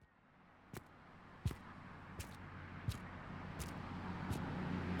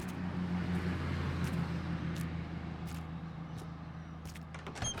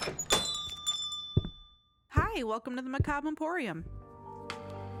Hey, welcome to the Macabre Emporium.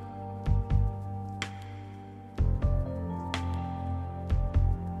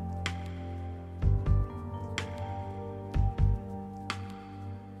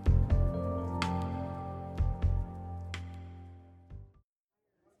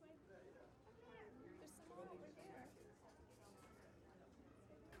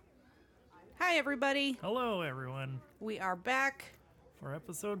 Hi, everybody. Hello, everyone, We are back. for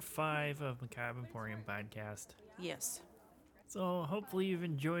episode 5 of Macabre Emporium podcast. Yes. So, hopefully, you've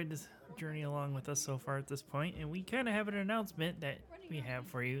enjoyed this journey along with us so far at this point, and we kind of have an announcement that we have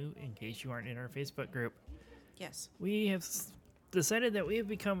for you in case you aren't in our Facebook group. Yes. We have decided that we have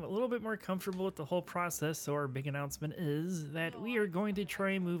become a little bit more comfortable with the whole process, so our big announcement is that we are going to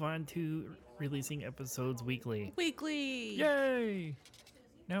try and move on to releasing episodes weekly. Weekly. Yay!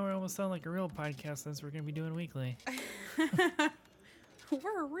 Now we almost sound like a real podcast since we're going to be doing weekly.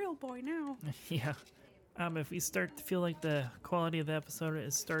 We're a real boy now. Yeah. If we start to feel like the quality of the episode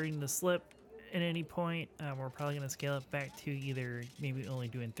is starting to slip at any point, we're probably going to scale it back to either maybe only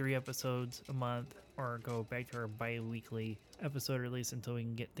doing 3 episodes a month or go back to our bi-weekly episode release until we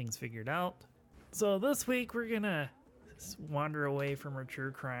can get things figured out. So this week we're going to wander away from our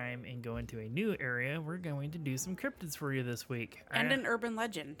true crime and go into a new area. We're going to do some cryptids for you this week. And an urban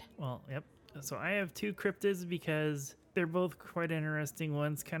legend. Well, yep. So I have 2 cryptids because they're both quite interesting.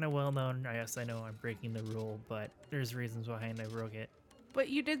 One's kind of well known. Yes, I know I'm breaking the rule, but there's reasons behind I broke it. But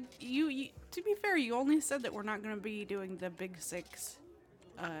you did, you to be fair, you only said that we're not going to be doing the big 6,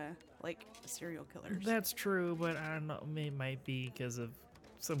 like, serial killers. That's true, but I don't know. It might be because of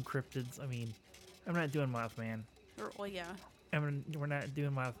some cryptids. I mean, I'm not doing Mothman. Well, yeah. We're not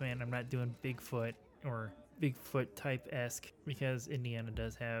doing Mothman. I'm not doing Bigfoot or Bigfoot type-esque because Indiana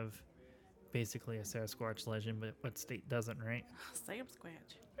does have basically a Sasquatch legend, but what state doesn't, right? Sam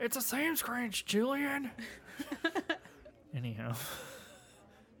Squatch. It's a Sam Squatch, Julian! Anyhow.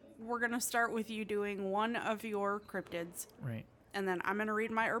 We're going to start with you doing one of your cryptids. Right. And then I'm going to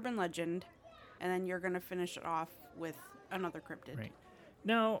read my urban legend. And then you're going to finish it off with another cryptid. Right.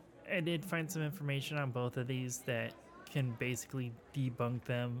 Now, I did find some information on both of these that can basically debunk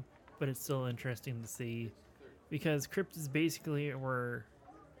them, but it's still interesting to see because cryptids basically were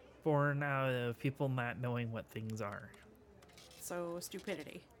born out of people not knowing what things are. So,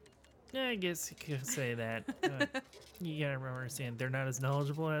 stupidity. Yeah, I guess you could say that. You gotta remember saying they're not as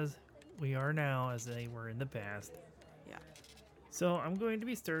knowledgeable as we are now as they were in the past. Yeah. So I'm going to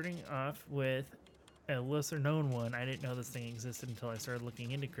be starting off with a lesser known one. I didn't know this thing existed until I started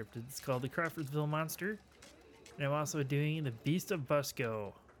looking into cryptids. It's called the Crawfordsville Monster. And I'm also doing the Beast of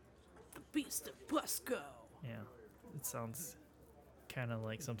Busco. The Beast of Busco. Yeah, it sounds kind of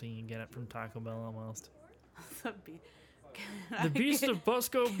like something you can get it from Taco Bell almost. The Beast of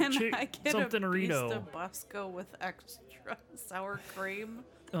Busco something Beast Dorito. of Busco with extra sour cream.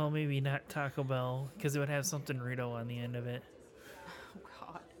 Oh, maybe not Taco Bell, because it would have something Dorito on the end of it. Oh,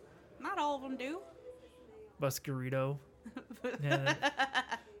 God. Not all of them do. Buscarito. Yeah.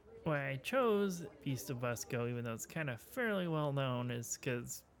 Why I chose Beast of Busco, even though it's kind of fairly well known, is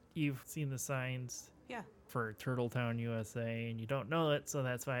because you've seen the signs Yeah. for Turtletown, USA, and you don't know it, so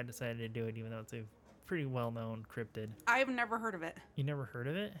that's why I decided to do it, even though it's a pretty well-known cryptid. I've never heard of it. You never heard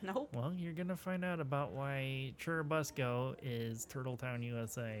of it? Nope. Well, you're going to find out about why Churubusco is Turtletown,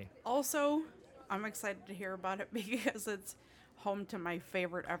 USA. Also, I'm excited to hear about it because it's home to my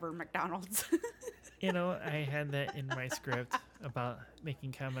favorite ever McDonald's. You know, I had that in my script about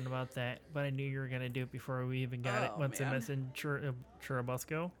making comment about that, but I knew you were going to do it before we even got it once I mentioned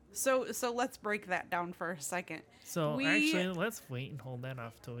Churubusco. So let's break that down for a second. So actually, let's wait and hold that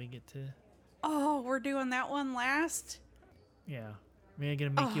off till we get to... Oh, we're doing that one last? Yeah. We're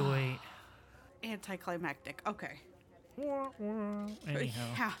going to make you wait. Anticlimactic. Okay. Anyhow,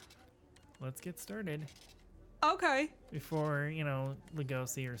 Yeah. let's get started. Okay. Before,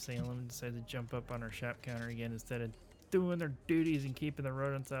 Lugosi or Salem decide to jump up on our shop counter again instead of doing their duties and keeping the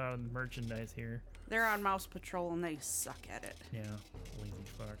rodents out of the merchandise here. They're on mouse patrol and they suck at it. Yeah, lazy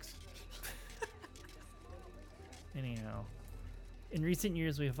fucks. Anyhow, in recent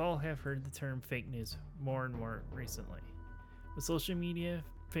years, we have all heard the term fake news more and more recently. With social media,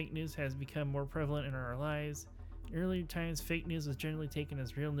 fake news has become more prevalent in our lives. In earlier times, fake news was generally taken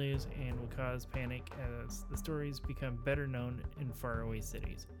as real news and would cause panic as the stories become better known in faraway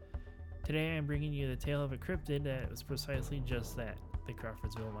cities. Today, I'm bringing you the tale of a cryptid that was precisely just that, the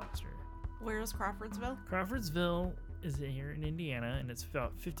Crawfordsville Monster. Where is Crawfordsville? Crawfordsville is here in Indiana, and it's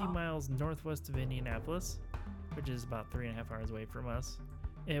about 50 miles northwest of Indianapolis, which is about 3.5 hours away from us.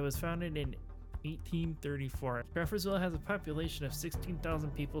 It was founded in 1834. Crawfordsville has a population of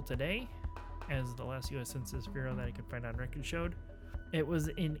 16,000 people today, as the last U.S. Census Bureau that I could find on record showed. It was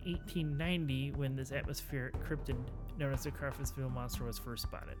in 1890 when this atmospheric cryptid known as the Crawfordsville monster was first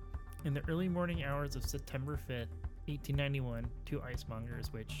spotted. In the early morning hours of September 5th, 1891, two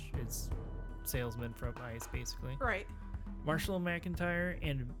icemongers, which is salesmen from ice basically, Right. Marshall McIntyre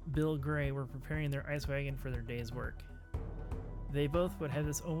and Bill Gray were preparing their ice wagon for their day's work. They both would have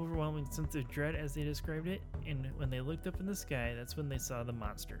this overwhelming sense of dread as they described it, and when they looked up in the sky, that's when they saw the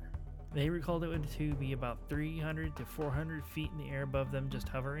monster. They recalled it to be about 300 to 400 feet in the air above them, just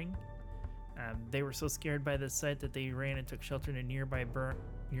hovering. They were so scared by this sight that they ran and took shelter in a nearby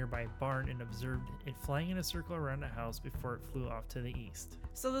barn and observed it flying in a circle around the house before it flew off to the east.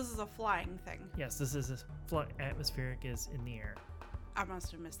 So this is a flying thing. Yes, this is atmospheric is in the air. I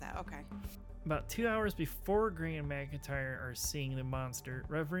must have missed that. Okay. About 2 hours before Gray and McIntyre are seeing the monster,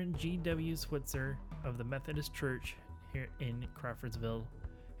 Reverend G.W. Switzer of the Methodist Church here in Crawfordsville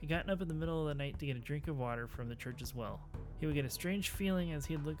had gotten up in the middle of the night to get a drink of water from the church's well. He would get a strange feeling as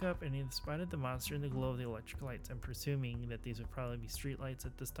he'd look up and he spotted the monster in the glow of the electric lights. I'm presuming that these would probably be street lights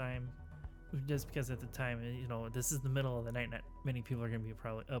at this time, just because at the time, this is the middle of the night. Not many people are going to be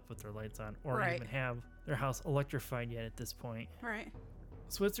probably up with their lights on or Right. even have their house electrified yet at this point. Right.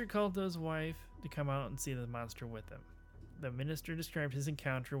 Switzer called to his wife to come out and see the monster with him. The minister described his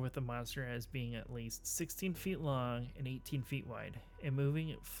encounter with the monster as being at least 16 feet long and 18 feet wide, and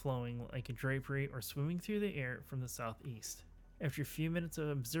moving, flowing like a drapery or swimming through the air from the southeast. After a few minutes of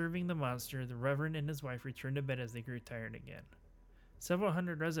observing the monster, the Reverend and his wife returned to bed as they grew tired again. Several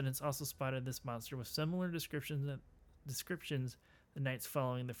hundred residents also spotted this monster with similar descriptions the nights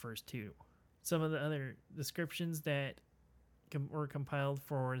following the first two. Some of the other descriptions that were compiled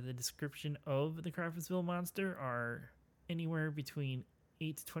for the description of the Crawfordsville monster are anywhere between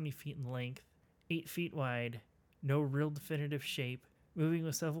 8 to 20 feet in length, 8 feet wide, no real definitive shape, moving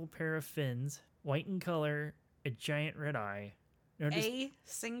with several pair of fins, white in color, a giant red eye. A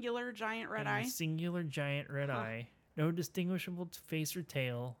singular giant red eye. Singular giant red eye. No distinguishable face or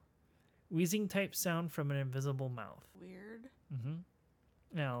tail. Wheezing type sound from an invisible mouth. Weird.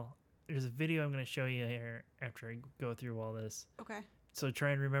 Now, there's a video I'm going to show you here after I go through all this. Okay. So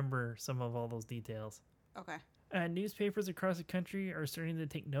try and remember some of all those details. Okay. Newspapers across the country are starting to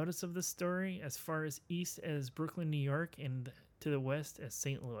take notice of this story, as far as east as Brooklyn, New York, and to the west as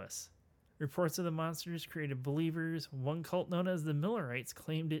St. Louis. Reports of the monsters created believers. One cult known as the Millerites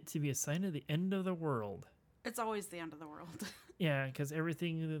claimed it to be a sign of the end of the world. It's always the end of the world. Yeah, because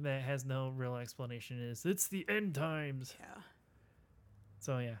everything that has no real explanation is, it's the end times. Yeah.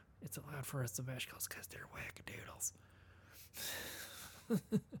 So yeah, it's allowed for us to bash cults because they're wackadoodles.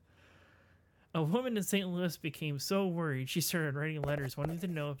 A woman in St. Louis became so worried she started writing letters wanting to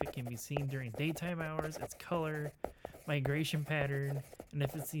know if it can be seen during daytime hours, its color, migration pattern, and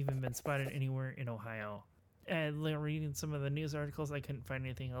if it's even been spotted anywhere in Ohio. And reading some of the news articles, I couldn't find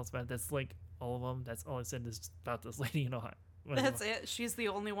anything else about it. That's like all of them. That's all I said is about this lady in Ohio. That's it. She's the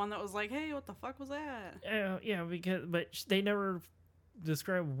only one that was like, "Hey, what the fuck was that?" Yeah, but they never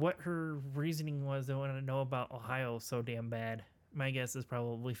describe what her reasoning was. They want to know about Ohio so damn bad. My guess is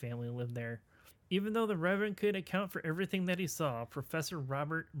probably family lived there. Even though the Reverend could account for everything that he saw, Professor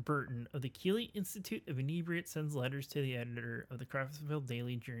Robert Burton of the Keeley Institute of Inebriates sends letters to the editor of the Crawfordsville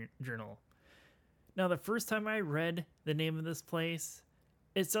Daily Journal. Now, the first time I read the name of this place,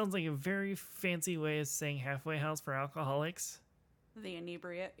 it sounds like a very fancy way of saying halfway house for alcoholics. The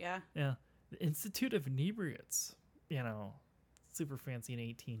inebriate, yeah. Yeah. The Institute of Inebriates. Super fancy in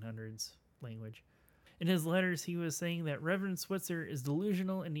 1800s language. In his letters, he was saying that Reverend Switzer is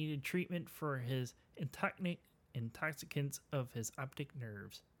delusional and needed treatment for his intoxicants of his optic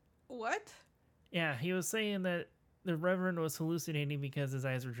nerves. What? Yeah, he was saying that the Reverend was hallucinating because his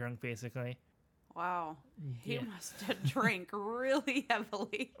eyes were drunk, basically. Wow. He Yeah. must have drank really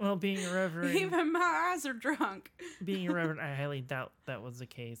heavily. Well, being a Reverend... Even my eyes are drunk. Being a Reverend, I highly doubt that was the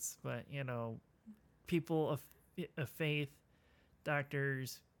case. But, people of faith,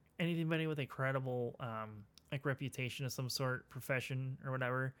 doctors, anybody with a credible reputation of some sort, profession or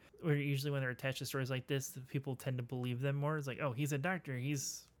whatever, where usually when they're attached to stories like this, the people tend to believe them more. It's like, oh, he's a doctor,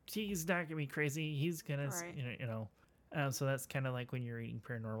 he's not gonna be crazy, he's gonna Right. So that's kind of like when you're reading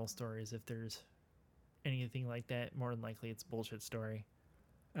paranormal stories. If there's anything like that, more than likely it's a bullshit story.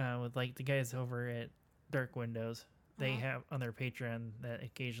 With like the guys over at Dark Windows, they have on their Patreon that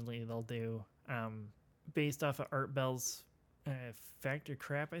occasionally they'll do based off of Art Bell's Fact or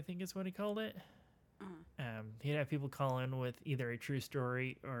Crap, I think is what he called it. He'd have people call in with either a true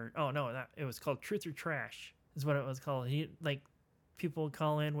story or it was called Truth or Trash is what it was called. People would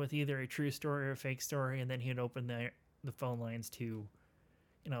call in with either a true story or a fake story, and then he'd open the phone lines to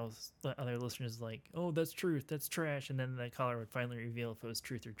the other listeners like, oh, that's truth, that's trash, and then the caller would finally reveal if it was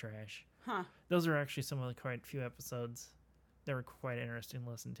truth or trash. Huh. Those are actually some of the quite few episodes that were quite interesting to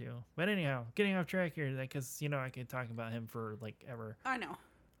listen to. But anyhow, getting off track here, because I could talk about him for like ever. I know.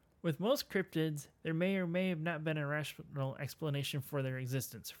 With most cryptids, there may or may have not been a rational explanation for their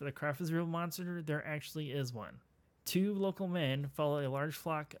existence. For the Crawfordsville monster, there actually is one. 2 local men follow a large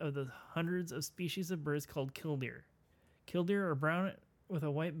flock of the hundreds of species of birds called killdeer. Killdeer are brown with a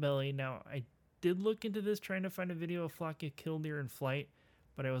white belly. Now, I did look into this trying to find a video of a flock of killdeer in flight,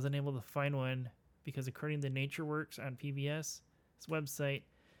 but I wasn't able to find one because according to NatureWorks on PBS's website,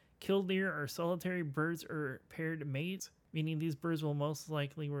 killdeer are solitary birds or paired mates, meaning these birds will most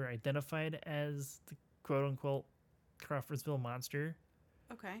likely were identified as the quote-unquote Crawfordsville monster.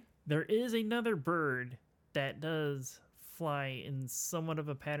 Okay. There is another bird that does fly in somewhat of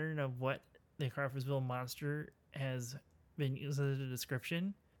a pattern of what the Crawfordsville monster has been used as a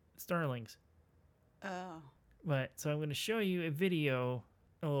description. Starlings. Oh. But so I'm going to show you a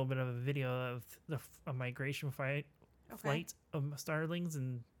little bit of a video of a migration flight of starlings,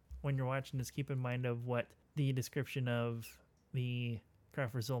 and when you're watching this, keep in mind of what the description of the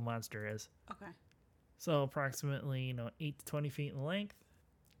Crawfordsville monster is. Okay. So approximately 8 to 20 feet in length,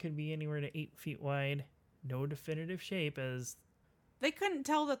 could be anywhere to 8 feet wide. No definitive shape, as they couldn't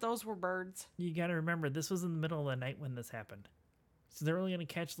tell that those were birds. You got to remember, this was in the middle of the night when this happened. So they're only going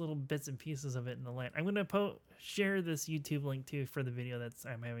to catch little bits and pieces of it in the land. I'm going to share this YouTube link too for the video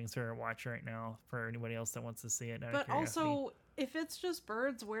I'm having Sarah watch right now for anybody else that wants to see it. But also, if it's just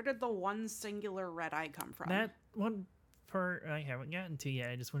birds, where did the one singular red eye come from? That one part I haven't gotten to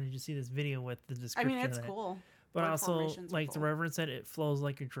yet. I just wanted you to see this video with the description. I mean, it's cool. But also, like the Reverend said, it flows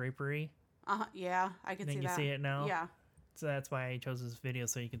like a drapery. Yeah, I can see that. You can see it now? Yeah. So that's why I chose this video,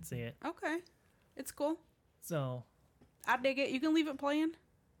 so you can see it. Okay. It's cool. So I dig it. You can leave it playing.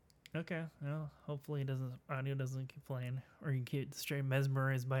 Okay. Well, hopefully audio doesn't keep playing, or you get straight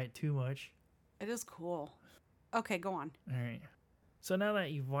mesmerized by it too much. It is cool. Okay, go on. All right. So now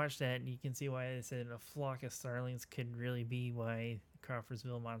that you've watched that, you can see why I said a flock of starlings could really be why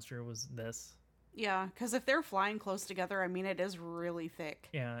Crawfordsville monster was this. Yeah, because if they're flying close together, I mean, it is really thick.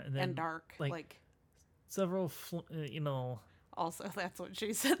 Yeah, and then dark. Like several, Also, that's what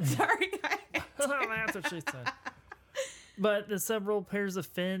she said. Sorry. That's what she said. But the several pairs of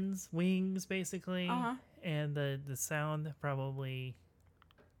fins, wings, basically, and the sound probably.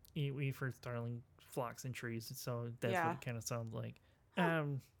 We've heard starling flocks in trees, so that's what it kind of sounds like.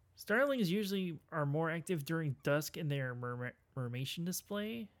 Starlings usually are more active during dusk in their murmation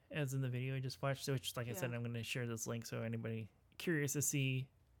display, as in the video I just watched, which, like I said, I'm going to share this link so anybody curious to see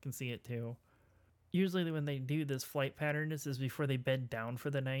can see it too. Usually when they do this flight pattern, this is before they bed down for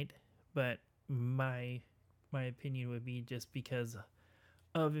the night, but my opinion would be just because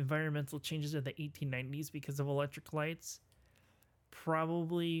of environmental changes in the 1890s because of electric lights,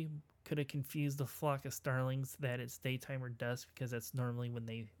 probably could have confused the flock of starlings that it's daytime or dusk, because that's normally when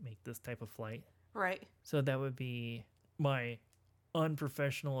they make this type of flight. Right. So that would be my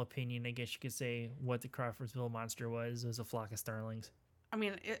unprofessional opinion, I guess you could say, what the Crawfordsville monster was a flock of starlings. I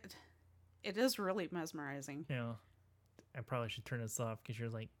mean, it is really mesmerizing. Yeah. I probably should turn this off because you're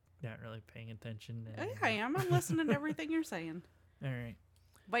like not really paying attention. I am. I'm listening to everything you're saying. All right.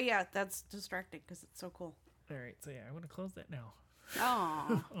 But yeah, that's distracting because it's so cool. All right. So yeah, I'm going to close that now.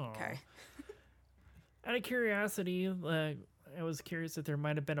 Oh, okay. Out of curiosity, I was curious if there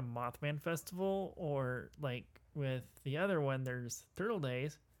might have been a Mothman festival, or like with the other one, there's Turtle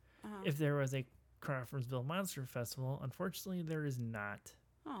Days. If there was a Crawfordsville Monster Festival, unfortunately, there is not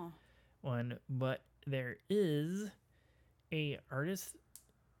one, but there is a artist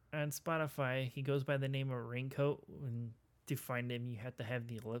on Spotify. He goes by the name of Raincoat. And to find him, you have to have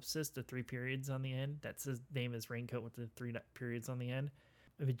the ellipsis, the 3 periods on the end. That's his name, is Raincoat with the 3 periods on the end.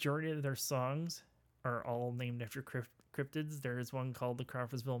 The majority of their songs are all named after cryptids. There is one called the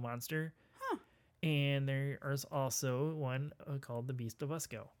Crawfordsville Monster. And there is also one called the Beast of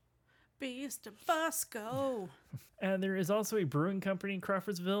Busco. Beast of Busco. And there is also a brewing company in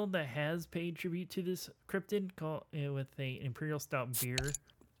Crawfordsville that has paid tribute to this cryptid called with an Imperial Stout beer.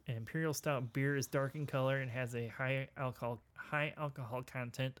 Imperial Stout beer is dark in color and has a high alcohol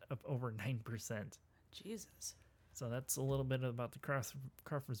content of over 9%. Jesus. So that's a little bit about the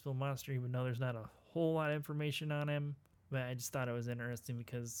Crawfordsville monster, even though there's not a whole lot of information on him. But I just thought it was interesting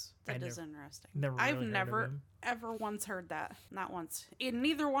because that is interesting. I've never ever once heard that. Not once. In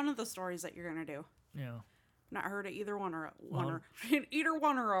neither one of the stories that you're gonna do. Yeah. Not heard of either one or either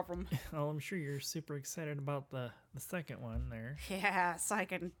one of them. Well, I'm sure you're super excited about the second one there. Yes, I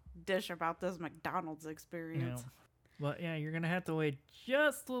can dish about this McDonald's experience. Yeah. But yeah, you're going to have to wait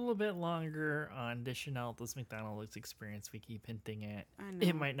just a little bit longer on dishing out this McDonald's experience we keep hinting at. I know.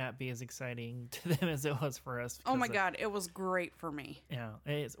 It might not be as exciting to them as it was for us. Oh my God, it was great for me. Yeah,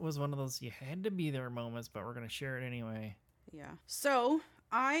 it was one of those you had to be there moments, but we're going to share it anyway. Yeah. So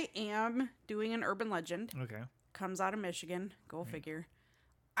I am doing an urban legend. Okay. Comes out of Michigan. Go figure.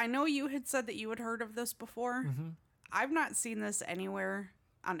 I know you had said that you had heard of this before. Mm-hmm. I've not seen this anywhere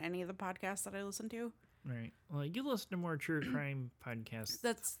on any of the podcasts that I listen to. Right. Well, you listen to more true crime podcasts.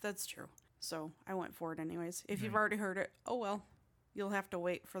 That's true. So I went for it anyways. If you've Right. already heard it, oh well. You'll have to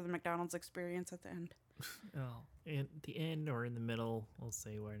wait for the McDonald's experience at the end. Well, at the end or in the middle, we'll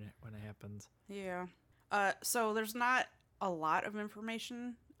say when it happens. Yeah. So there's not a lot of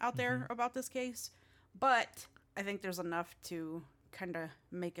information out there about this case, but I think there's enough to kind of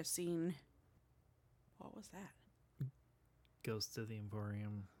make a scene. What was that? Ghost of the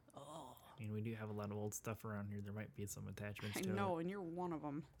Emporium. Oh, I mean, we do have a lot of old stuff around here. There might be some attachments I to know, and you're one of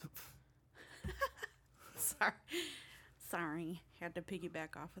them. Sorry. Had to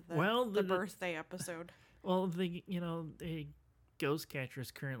piggyback off of the birthday episode. Well, the ghost catcher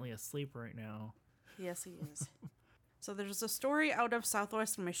is currently asleep right now. Yes, he is. So there's a story out of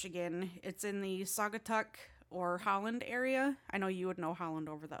Southwest Michigan. It's in the Saugatuck or Holland area. I know you would know Holland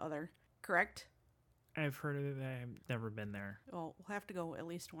over the other, correct? I've heard of it, but I've never been there. Well, we'll have to go at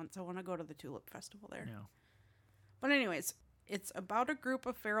least once. I want to go to the Tulip Festival there. No. But anyways, it's about a group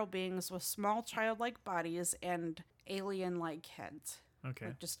of feral beings with small childlike bodies and alien-like heads. Okay.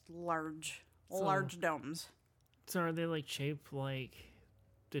 Like just large domes. So are they like shaped like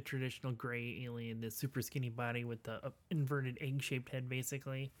the traditional gray alien, the super skinny body with the inverted egg-shaped head,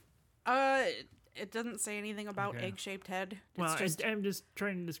 basically? It doesn't say anything about egg-shaped head. I'm just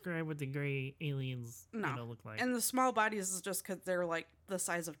trying to describe what the gray aliens look like. And the small bodies is just because they're like the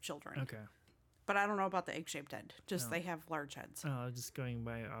size of children. Okay. But I don't know about the egg-shaped head. Just they have large heads. Oh, just going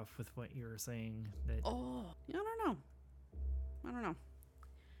by off with what you were saying. I don't know.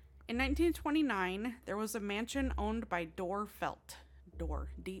 In 1929, there was a mansion owned by Dorr Felt. Dorr,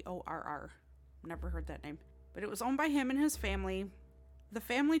 D-O-R-R. Never heard that name. But it was owned by him and his family. The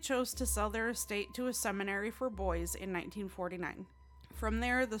family chose to sell their estate to a seminary for boys in 1949. From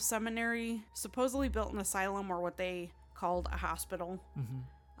there, the seminary supposedly built an asylum, or what they called a hospital,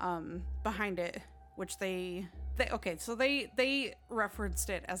 behind it, which they referenced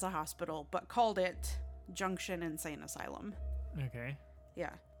it as a hospital, but called it Junction Insane Asylum. Okay.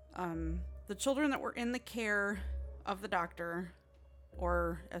 Yeah. The children that were in the care of the doctor,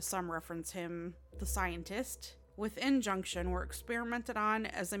 or as some reference him, the scientist, within Junction were experimented on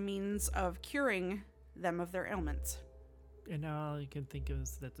as a means of curing them of their ailments. And now all you can think of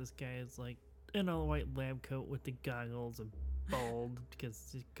is that this guy is like in a white lab coat with the goggles and bald because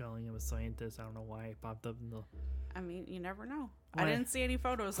he's calling him a scientist. I don't know why it popped up in the... I mean, you never know. I didn't see any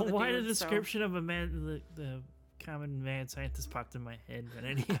photos of the why dude, the description of a man, the common mad scientist popped in my head, but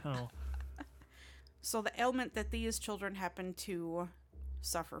anyhow. So the ailment that these children happened to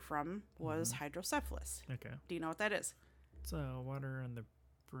suffer from was hydrocephalus. Okay. Do you know what that is? It's water on the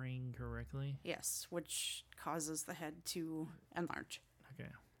brain correctly? Yes, which causes the head to enlarge. Okay.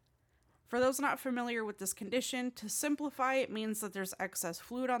 For those not familiar with this condition, to simplify, it means that there's excess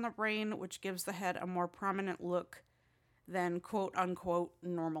fluid on the brain, which gives the head a more prominent look than quote-unquote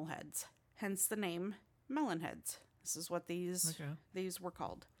normal heads. Hence the name melon heads. This is what these were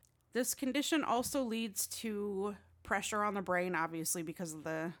called. This condition also leads to pressure on the brain, obviously because of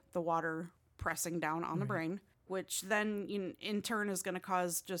the water pressing down on the brain, which then in turn is going to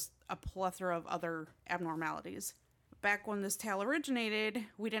cause just a plethora of other abnormalities. Back when this tale originated,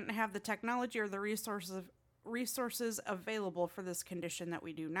 we didn't have the technology or the resources available for this condition that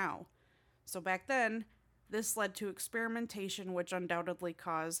we do now. So back then, this led to experimentation, which undoubtedly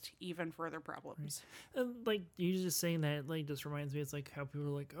caused even further problems. Like, you just saying that, like, just reminds me, it's like how people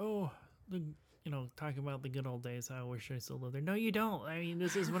are like, oh, talking about the good old days. I wish I still lived there. No, you don't. I mean,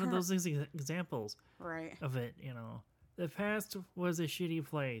 this is one of those examples of it, The past was a shitty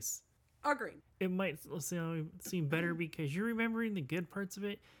place. Agreed. It might seem better because you're remembering the good parts of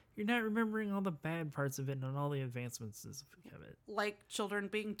it. You're not remembering all the bad parts of it and all the advancements of it. Like children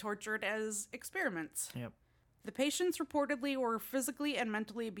being tortured as experiments. Yep. The patients reportedly were physically and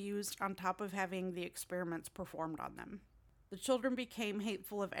mentally abused on top of having the experiments performed on them. The children became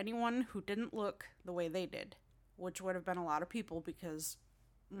hateful of anyone who didn't look the way they did, which would have been a lot of people because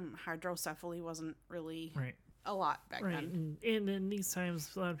hydrocephaly wasn't really a lot back then. And in these times,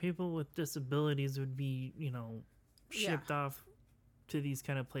 a lot of people with disabilities would be, shipped off to these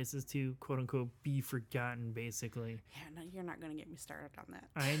kind of places to quote unquote be forgotten, basically. Yeah, no, you're not gonna get me started on that.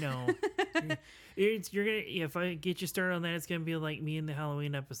 I know. You're gonna, if I get you started on that, it's gonna be like me in the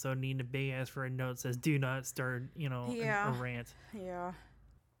Halloween episode needing a big ass for a note that says "Do not start," a rant. Yeah.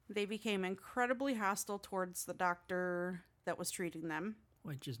 They became incredibly hostile towards the doctor that was treating them.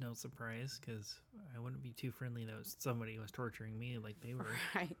 Which is no surprise, because I wouldn't be too friendly that somebody was torturing me like they were.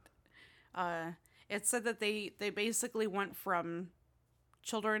 Right. It said that they basically went from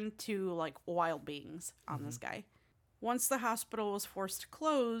children to like wild beings on this guy. Once the hospital was forced to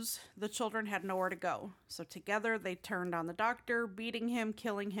close, the children had nowhere to go. So together they turned on the doctor, beating him,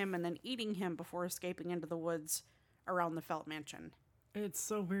 killing him, and then eating him before escaping into the woods around the Felt Mansion. It's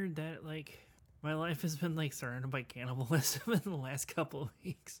so weird that, like, my life has been, like, surrounded by cannibalism in the last couple of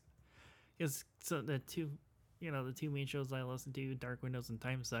weeks. Because the two main shows I listened to, Dark Windows and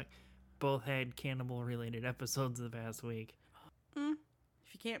Time Suck, both had cannibal-related episodes the past week. If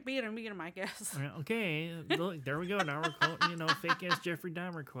you can't beat him, I guess. Okay, look, there we go. Now we're quoting, fake-ass Jeffrey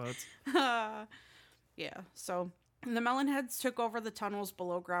Dahmer quotes. Yeah, so the Melonheads took over the tunnels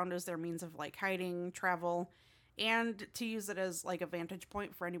below ground as their means of, like, hiding, travel, and to use it as, like, a vantage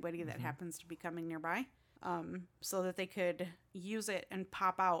point for anybody that happens to be coming nearby, so that they could use it and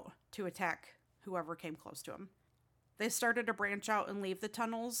pop out to attack whoever came close to them. They started to branch out and leave the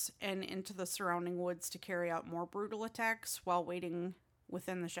tunnels and into the surrounding woods to carry out more brutal attacks while waiting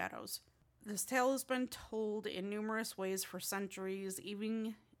within the shadows. This tale has been told in numerous ways for centuries,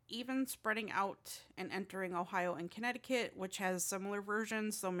 even spreading out and entering Ohio and Connecticut, which has similar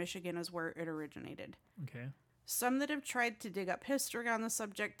versions, though Michigan is where it originated. Okay. Some that have tried to dig up history on the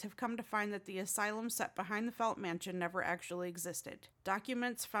subject have come to find that the asylum set behind the Felt Mansion never actually existed.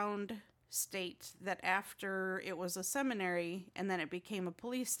 Documents found state that after it was a seminary, and then it became a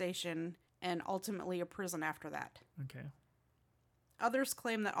police station, and ultimately a prison after that. Okay. Others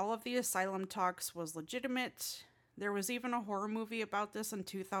claim that all of the asylum talks was legitimate. There was even a horror movie about this in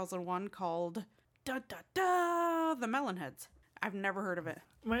 2001 called The Melonheads. I've never heard of it.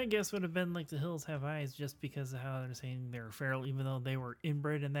 My guess would have been like The Hills Have Eyes, just because of how they're saying they were feral, even though they were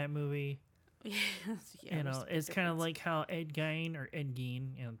inbred in that movie. Yeah, it's kind of like how Ed Gein,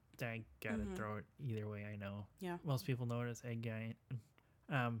 I gotta throw it either way, I know. Yeah. Most people know it as Ed Gein.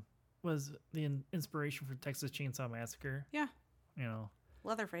 Was the inspiration for Texas Chainsaw Massacre. Yeah.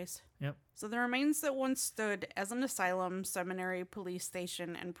 Leatherface. Yep. So the remains that once stood as an asylum, seminary, police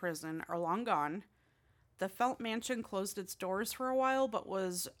station, and prison are long gone. The Felt Mansion closed its doors for a while, but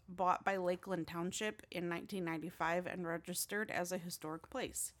was bought by Lakeland Township in 1995 and registered as a historic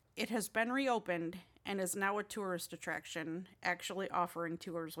place. It has been reopened and is now a tourist attraction, actually offering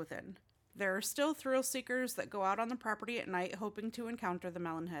tours within. There are still thrill seekers that go out on the property at night hoping to encounter the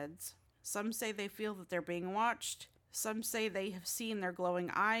Melonheads. Some say they feel that they're being watched. Some say they have seen their glowing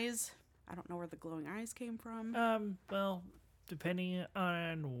eyes. I don't know where the glowing eyes came from. Well, depending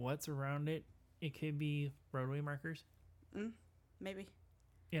on what's around it, it could be roadway markers. Maybe.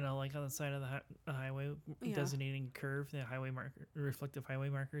 Like on the side of the highway, designating curve, the reflective highway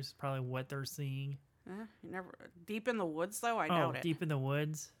markers, probably what they're seeing. Deep in the woods, though? I doubt it. Deep in the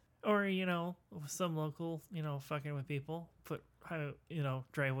woods. Or, some local, fucking with people, put,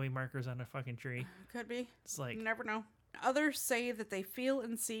 driveway markers on a fucking tree. Could be. It's like... You never know. Others say that they feel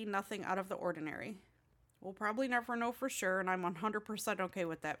and see nothing out of the ordinary. We'll probably never know for sure, and I'm 100% okay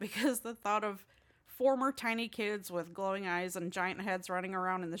with that, because the thought of former tiny kids with glowing eyes and giant heads running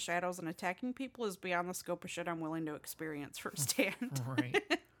around in the shadows and attacking people is beyond the scope of shit I'm willing to experience firsthand. Right.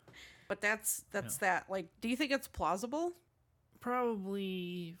 But that's that. Like, do you think it's plausible?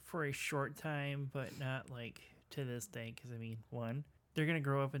 Probably for a short time, but not like to this day. Because one, they're gonna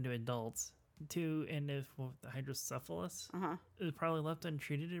grow up into adults. Two, and if the hydrocephalus is probably left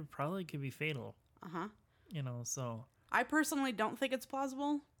untreated, it probably could be fatal. So I personally don't think it's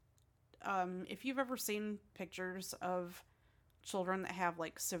plausible. If you've ever seen pictures of children that have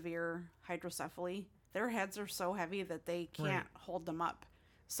like severe hydrocephaly, their heads are so heavy that they can't hold them up.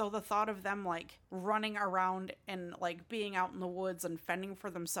 So the thought of them like running around and like being out in the woods and fending for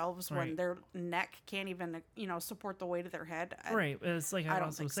themselves when their neck can't even, support the weight of their head. It's like I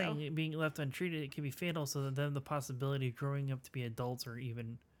also was saying, being left untreated, it can be fatal. So then the possibility of growing up to be adults or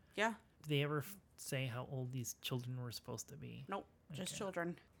even... Yeah. Did they ever say how old these children were supposed to be? Nope. Just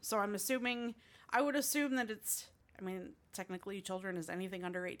children. So I would assume that it's, technically children is anything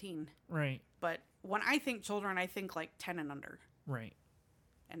under 18. Right. But when I think children, I think like 10 and under. Right.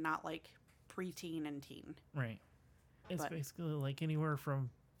 And not like preteen and teen. Right. It's basically like anywhere from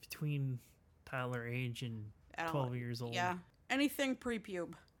between toddler age and 12 years old. Yeah. Anything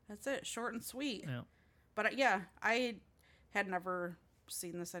pre-pube. That's it. Short and sweet. Yeah. But had never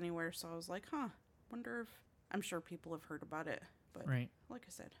seen this anywhere, so I was like, wonder if... I'm sure people have heard about it, but Right. like I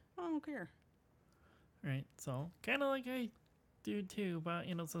said, I don't care. Right. So, kind of like I do too, but,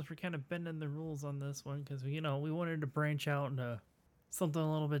 since we're kind of bending the rules on this one, because, we wanted to branch out into something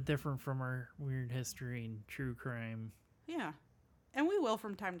a little bit different from our weird history and true crime. Yeah. And we will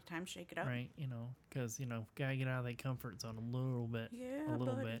from time to time shake it up. Right. Because, gotta get out of that comfort zone a little bit. Yeah, a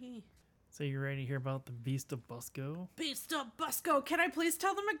little buddy. bit. So you ready to hear about the Beast of Busco? Beast of Busco. Can I please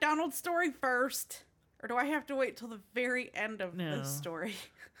tell the McDonald's story first? Or do I have to wait till the very end of this story?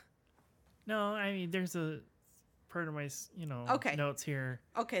 No, I mean, there's a part of my, Okay. notes here.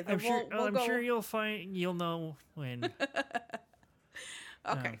 Okay, then I'm sure you'll know when. Okay.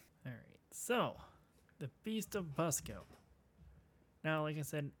 All right. So, the Beast of Busco. Now, like I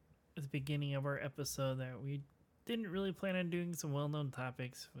said at the beginning of our episode, that we didn't really plan on doing some well-known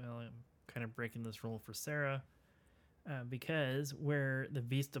topics. Well, I'm kind of breaking this rule for Sarah. Because where the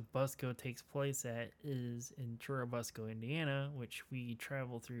Beast of Busco takes place at is in Churubusco, Indiana, which we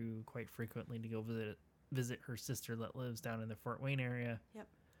travel through quite frequently to go visit her sister that lives down in the Fort Wayne area. Yep.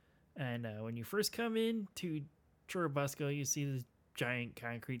 And when you first come into Churubusco, you see this giant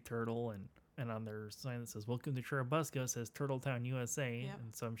concrete turtle, and on their sign that says "Welcome to Churubusco" says "Turtletown, USA." Yep.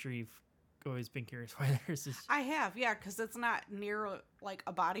 And so I'm sure you've always been curious why there's this. I have, yeah, because it's not near like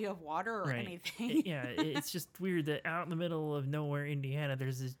a body of water or anything. It's just weird that out in the middle of nowhere, Indiana,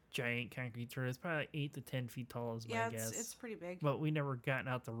 there's this giant concrete turtle. It's probably like 8 to 10 feet tall, is my guess. It's pretty big. But we never gotten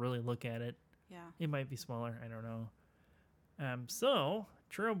out to really look at it. Yeah, it might be smaller. I don't know. So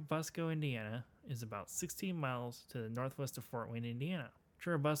Churubusco, Indiana, is about 16 miles to the northwest of Fort Wayne, Indiana.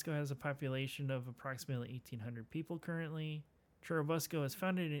 Churubusco has a population of approximately 1,800 people currently. Churubusco was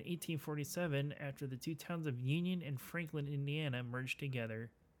founded in 1847 after the two towns of Union and Franklin, Indiana merged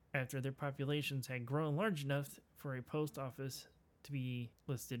together after their populations had grown large enough for a post office to be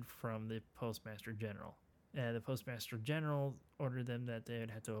listed from the Postmaster General. The Postmaster General ordered them that they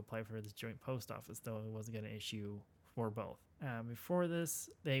would have to apply for this joint post office, though it wasn't going to issue for both. Before this,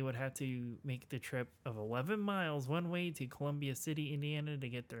 they would have to make the trip of 11 miles one way to Columbia City, Indiana to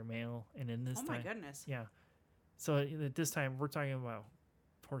get their mail. And in this time... Oh my goodness. Yeah. So at this time, we're talking about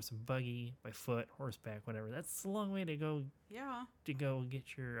horse and buggy, by foot, horseback, whatever. That's a long way to go. Yeah. To go get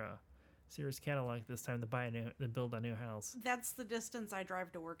your Sears catalog this time to build a new house. That's the distance I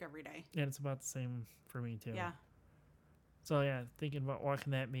drive to work every day. And it's about the same for me too. Yeah. So yeah, thinking about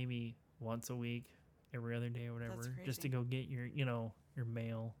walking that maybe once a week, every other day or whatever, just to go get your your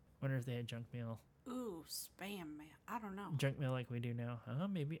mail. Wonder if they had junk mail. Ooh, spam mail. I don't know. Junk mail like we do now.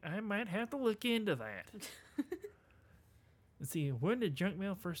 Maybe I might have to look into that. Let's see, when did junk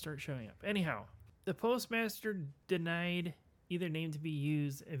mail first start showing up? Anyhow, the postmaster denied either name to be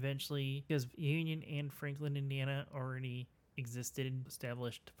used eventually because Union and Franklin, Indiana already existed,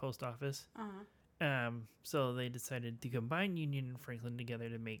 established post office. So they decided to combine Union and Franklin together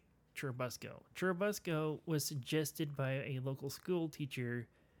to make Churubusco. Churubusco was suggested by a local school teacher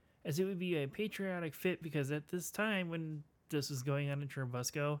as it would be a patriotic fit because at this time when this was going on in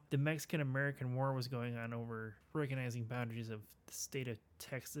Churubusco, the Mexican-American War was going on over recognizing boundaries of the state of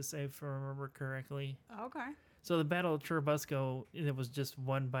Texas, if I remember correctly. Okay. So the Battle of Churubusco, it was just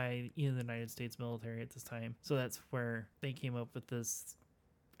won by the United States military at this time. So that's where they came up with this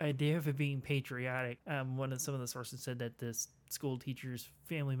idea of it being patriotic. Some of the sources said that this school teacher's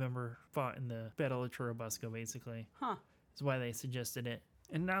family member fought in the Battle of Churubusco, basically. Huh. That's why they suggested it.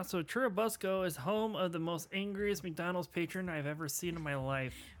 And now, so Churubusco is home of the most angriest McDonald's patron I've ever seen in my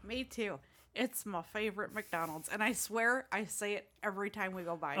life. Me too. It's my favorite McDonald's, and I swear I say it every time we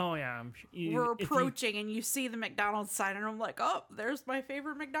go by. Oh yeah, we're approaching, and you see the McDonald's sign, and I'm like, oh, there's my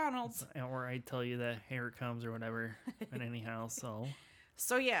favorite McDonald's. Or I tell you that here it comes or whatever. But anyhow,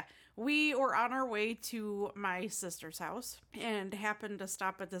 So yeah, we were on our way to my sister's house and happened to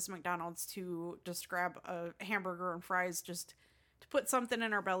stop at this McDonald's to just grab a hamburger and fries, just to put something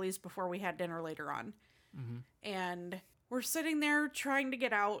in our bellies before we had dinner later on. Mm-hmm. And we're sitting there trying to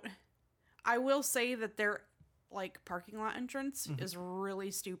get out. I will say that their parking lot entrance is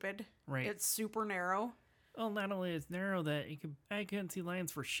really stupid. Right. It's super narrow. Well, not only is narrow that I couldn't see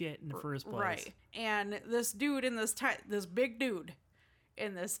lines for shit in the first place. Right. And this dude in this big dude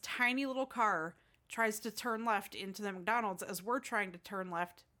in this tiny little car tries to turn left into the McDonald's as we're trying to turn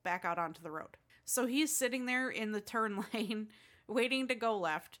left back out onto the road. So he's sitting there in the turn lane waiting to go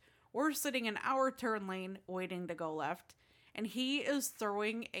left. We're sitting in our turn lane waiting to go left. And he is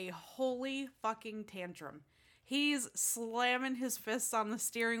throwing a holy fucking tantrum. He's slamming his fists on the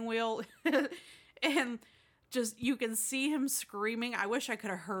steering wheel and just, you can see him screaming. I wish I could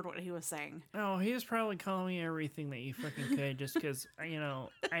have heard what he was saying. Oh, he was probably calling me everything that you fucking could just because,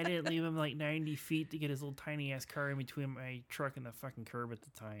 I didn't leave him like 90 feet to get his little tiny ass car in between my truck and the fucking curb at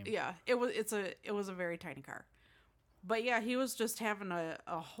the time. Yeah, it was a very tiny car. But yeah, he was just having a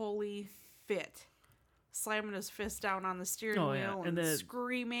holy fit, slamming his fist down on the steering wheel and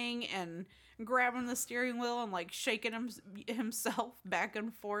screaming and grabbing the steering wheel and like shaking himself back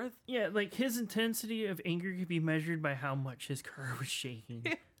and forth. Yeah, like his intensity of anger could be measured by how much his car was shaking.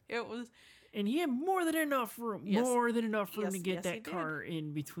 It was, and he had more than enough room, to get that car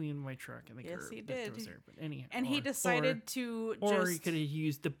in between my truck and the curb. Yes, he did. But anyhow, and he decided to or he could have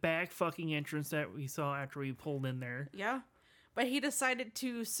used the back fucking entrance that we saw after we pulled in there. Yeah, but he decided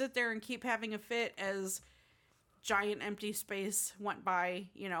to sit there and keep having a fit as giant empty space went by,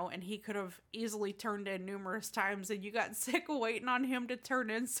 and he could have easily turned in numerous times, and you got sick of waiting on him to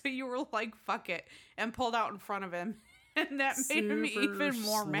turn in, so you were like, fuck it, and pulled out in front of him. And that made him even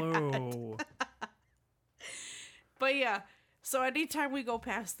more mad. But yeah, so anytime we go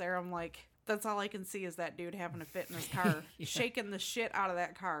past there, I'm like, that's all I can see is that dude having a fit in his car, shaking the shit out of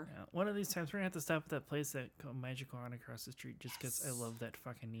that car. Yeah, one of these times we're gonna have to stop at that place that called Magical On across the street, just because I love that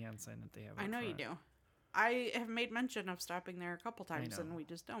fucking neon sign that they have. I know you do. I have made mention of stopping there a couple times, and we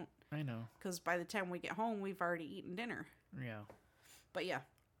just don't. I know. Because by the time we get home, we've already eaten dinner. Yeah. But yeah.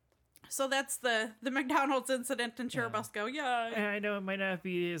 So that's the McDonald's incident in Churubusco. Yeah. I know it might not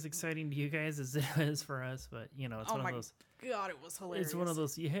be as exciting to you guys as it is for us, but, it's one of those... God, it was hilarious. It's one of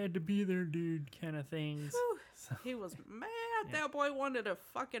those, you had to be there, dude, kind of things. So. He was mad. Yeah. That boy wanted a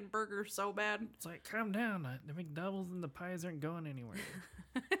fucking burger so bad. It's like, calm down. The McDoubles and the pies aren't going anywhere.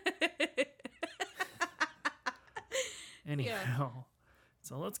 Anyhow,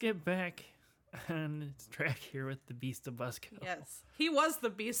 so let's get back on track here with the Beast of Busco. Yes, he was the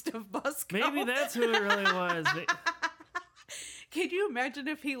Beast of Busco. Maybe that's who it really was. Can you imagine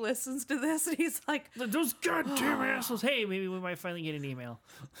if he listens to this and he's like, those goddamn assholes. Hey, maybe we might finally get an email.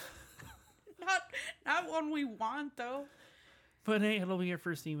 Not one we want, though. But hey, it'll be your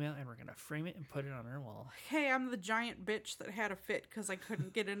first email, and we're going to frame it and put it on our wall. Hey, I'm the giant bitch that had a fit because I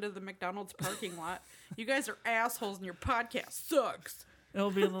couldn't get into the McDonald's parking lot. You guys are assholes, and your podcast sucks. It'll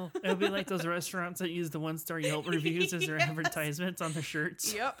be like those restaurants that use the 1-star Yelp reviews as their advertisements on their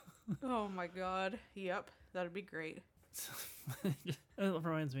shirts. Yep. Oh, my God. Yep. That'd be great. It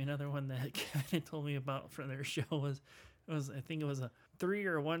reminds me, another one that kind of told me about from their show was I think it was a 3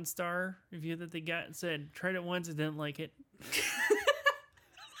 or 1-star review that they got and said, tried it once and didn't like it.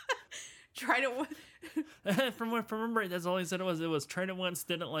 Tried it once. From what I remember, that's all he said it was tried it once,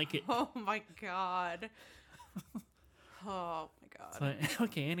 didn't like it. Oh my God. Oh my God. So,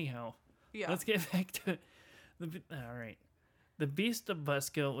 okay, anyhow. Yeah. Let's get back to all right. The Beast of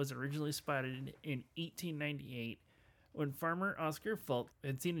Busco was originally spotted in 1898 when farmer Oscar Falk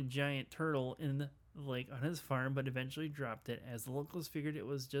had seen a giant turtle in the lake on his farm, but eventually dropped it as the locals figured it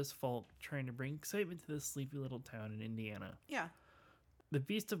was just Falk trying to bring excitement to this sleepy little town in Indiana. Yeah. The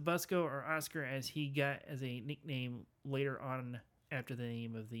Beast of Busco, or Oscar as he got as a nickname later on after the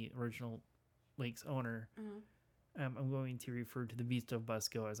name of the original lake's owner, I'm going to refer to the Beast of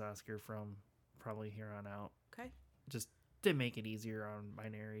Busco as Oscar from probably here on out. Okay. Just to make it easier on my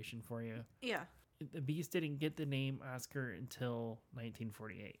narration for you. Yeah. The Beast didn't get the name Oscar until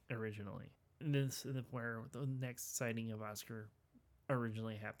 1948 originally. And this is where the next sighting of Oscar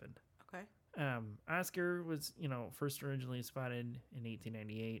originally happened. Okay. Oscar was, first originally spotted in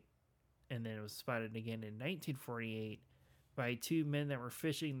 1898, and then it was spotted again in 1948 by 2 men that were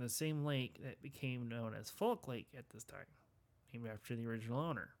fishing the same lake that became known as Falk Lake at this time, named after the original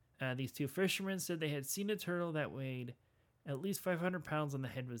owner. These 2 fishermen said they had seen a turtle that weighed at least 500 pounds and the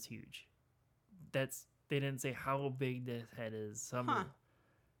head was huge. They didn't say how big the head is.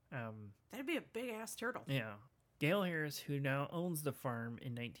 That'd be a big ass turtle. Yeah. Dale Harris, who now owns the farm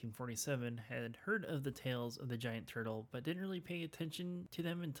in 1947, had heard of the tales of the giant turtle, but didn't really pay attention to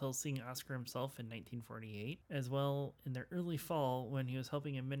them until seeing Oscar himself in 1948, as well in the early fall when he was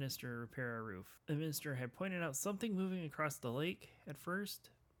helping a minister repair a roof. The minister had pointed out something moving across the lake at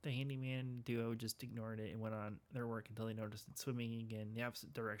first. The handyman duo just ignored it and went on their work until they noticed it swimming again the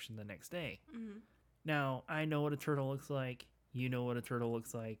opposite direction the next day. Mm-hmm. Now, I know what a turtle looks like. You know what a turtle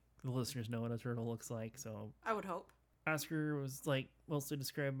looks like. The listeners know what a turtle looks like, so... I would hope. Oscar was, mostly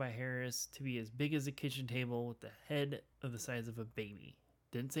described by Harris to be as big as a kitchen table with the head of the size of a baby.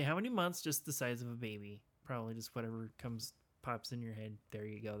 Didn't say how many months, just the size of a baby. Probably just whatever pops in your head. There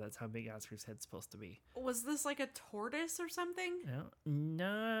you go. That's how big Oscar's head's supposed to be. Was this like a tortoise or something?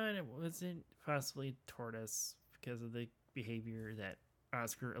 No, it wasn't possibly tortoise because of the behavior that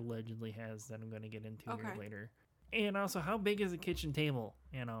Oscar allegedly has that I'm going to get into here Okay. later. And also, how big is a kitchen table?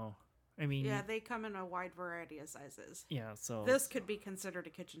 You know, I mean, Yeah, they come in a wide variety of sizes. yeah, so This could be considered a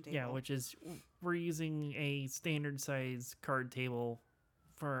kitchen table. yeah, which is we're using a standard size card table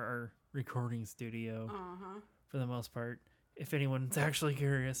for our recording studio for the most part. If anyone's actually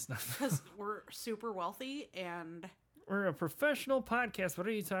curious, Because we're super wealthy and we're a professional podcast. What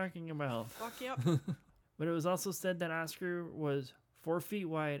are you talking about? fuck yep. But it was also said that Oscar was 4 feet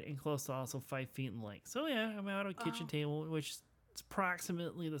wide and close to also 5 feet in length. So yeah, I'm out of a kitchen table, which is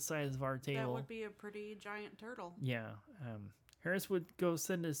approximately the size of our table. That would be a pretty giant turtle. Yeah. Harris would go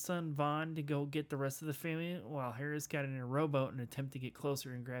send his son Vaughn to go get the rest of the family, while Harris got in a rowboat in an attempt to get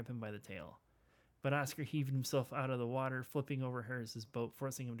closer and grab him by the tail. But Oscar heaved himself out of the water, flipping over Harris's boat,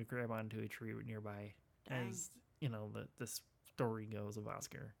 forcing him to grab onto a tree nearby. Dang. As, you know, the story goes of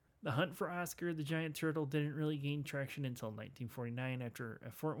Oscar. The hunt for Oscar the giant turtle didn't really gain traction until 1949 after a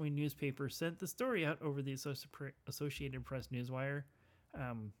Fort Wayne newspaper sent the story out over the Associated Press newswire.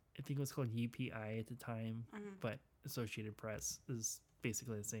 I think it was called UPI at the time, but Associated Press is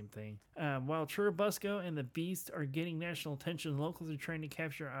basically the same thing. While Churubusco and the Beast are getting national attention, locals are trying to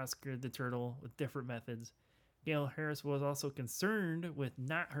capture Oscar the turtle with different methods. Gail Harris was also concerned with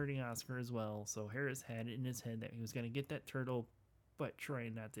not hurting Oscar as well, so Harris had it in his head that he was going to get that turtle, but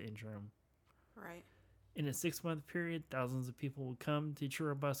trying not to injure him. Right. In a 6-month period, thousands of people would come to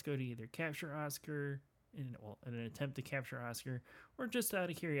Churubusco to either capture Oscar, in an attempt to capture Oscar, or just out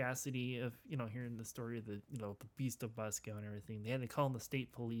of curiosity of, you know, hearing the story of the Beast of Busco and everything. They had to call in the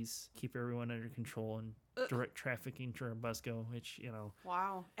state police, keep everyone under control, and direct trafficking Churubusco, which, you know.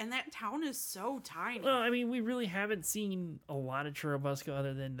 Wow. And that town is so tiny. Well, I mean, we really haven't seen a lot of Churubusco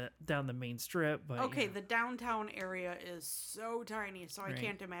other than down the main strip. But okay, you know. the downtown area is so tiny, so I Right.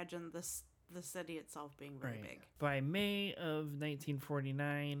 can't imagine the city itself being very big. By May of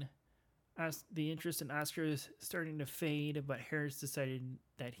 1949, the interest in Oscar is starting to fade, but Harris decided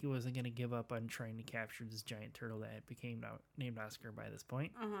that he wasn't going to give up on trying to capture this giant turtle that had became named Oscar by this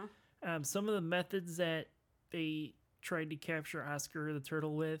point. Some of the methods that they tried to capture Oscar the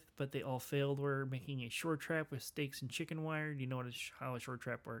turtle with, but they all failed, were making a shore trap with stakes and chicken wire. Do you know how a shore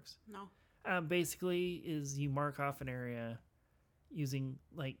trap works? No. Basically, is you mark off an area using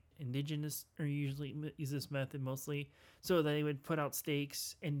like indigenous, or usually use this method mostly, so they would put out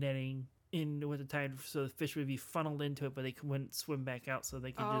stakes and netting in with the tide, so the fish would be funneled into it, but they wouldn't swim back out, so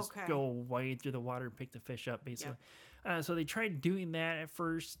they could just go wide through the water and pick the fish up, basically. So they tried doing that at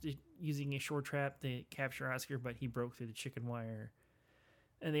first, using a shore trap to capture Oscar, but he broke through the chicken wire.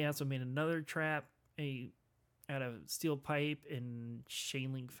 And they also made another trap out of steel pipe and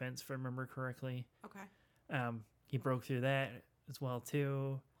chain link fence, if I remember correctly. Okay. He broke through that as well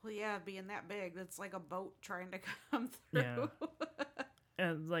too. Well, yeah, being that big, that's like a boat trying to come through. Yeah.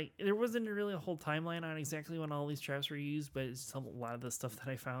 And like, there wasn't really a whole timeline on exactly when all these traps were used, but it's a lot of the stuff that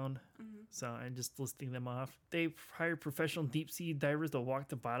I found. So I'm just listing them off. They hired professional deep sea divers to walk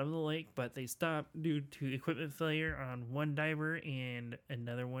the bottom of the lake, but they stopped due to equipment failure on one diver, and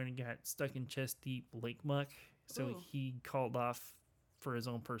another one got stuck in chest deep lake muck. So he called off for his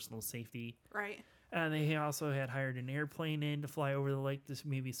own personal safety. Right. And they also had hired an airplane in to fly over the lake to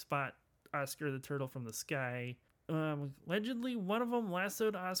maybe spot Oscar the turtle from the sky. Allegedly, one of them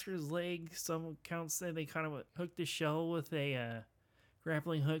lassoed Oscar's leg. Some accounts say they kind of hooked his shell with a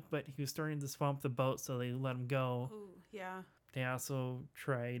grappling hook, but he was starting to swamp the boat, so they let him go. Ooh, yeah. They also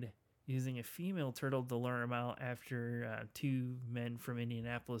tried using a female turtle to lure him out after 2 men from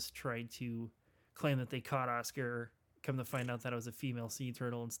Indianapolis tried to claim that they caught Oscar. Come to find out that it was a female sea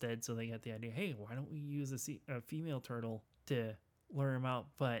turtle instead, so they got the idea, hey, why don't we use a female turtle to lure him out?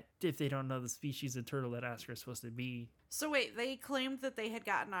 But if they don't know the species of turtle that Oscar is supposed to be. So wait, they claimed that they had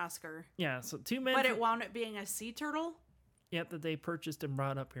gotten Oscar. Yeah, so 2 men. But it wound up being a sea turtle? Yep, that they purchased and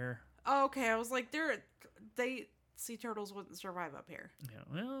brought up here. Oh, okay, I was like, sea turtles wouldn't survive up here. Yeah,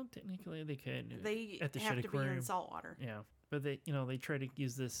 well, technically they could. They at the have Shed to Aquarium. be in saltwater. Yeah, but they try to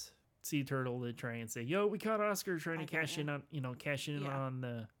use this sea turtle to try and say, yo, we caught Oscar, trying to cash in on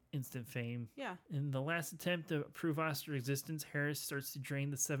the instant fame. Yeah. In the last attempt to prove Oscar's existence, Harris starts to drain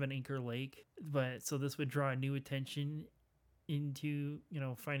the 7-acre lake, but so this would draw new attention into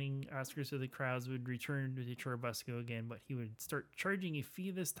finding Oscar, so the crowds would return to Churubusco again, but he would start charging a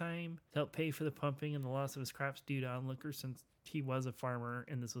fee this time to help pay for the pumping and the loss of his crops due to onlookers, since he was a farmer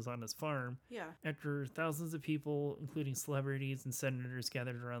and this was on his farm. Yeah. After thousands of people, including celebrities and senators,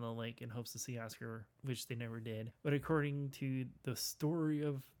 gathered around the lake in hopes to see Oscar, which they never did. But according to the story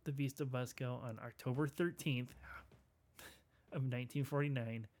of the Beast of Busco, on October 13th of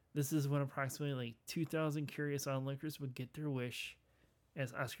 1949, this is when approximately 2,000 curious onlookers would get their wish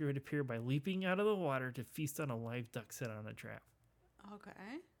as Oscar would appear by leaping out of the water to feast on a live duck set on a trap. Okay.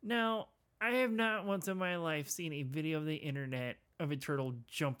 Now, I have not once in my life seen a video of the internet of a turtle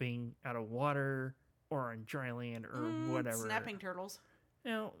jumping out of water or on dry land or whatever. Snapping turtles.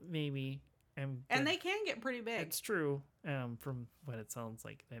 Well, maybe. And they can get pretty big. It's true. From what it sounds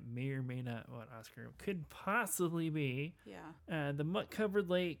like, that may or may not what Oscar could possibly be. Yeah. The muck-covered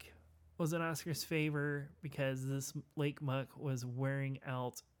lake was in Oscar's favor because this lake muck was wearing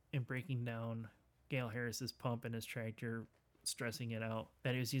out and breaking down Gale Harris's pump in his tractor, stressing it out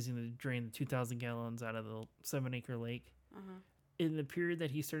that he was using to drain the 2,000 gallons out of the 7-acre lake. Uh-huh. In the period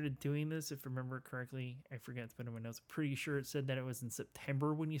that he started doing this, if I remember correctly, I forgot to put in my notes, pretty sure it said that it was in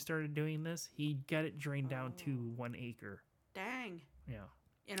September when he started doing this. He got it drained down to 1 acre. Dang. Yeah.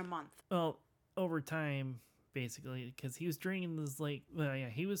 In a month. Well, over time, basically, because he was draining this lake. Well, yeah,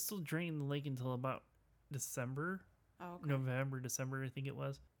 he was still draining the lake until about December. Oh, okay. November, December, I think it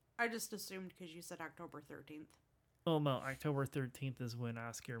was. I just assumed because you said October 13th. Oh, no, October 13th is when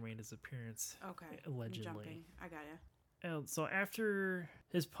Oscar made his appearance. Okay. Allegedly. Jumping. I got you. So after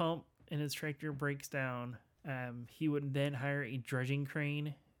his pump and his tractor breaks down, he would then hire a dredging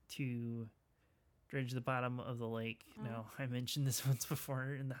crane to dredge the bottom of the lake. Now, I mentioned this once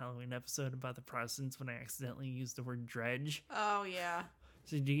before in the Halloween episode about the Protestants when I accidentally used the word dredge. Oh, yeah.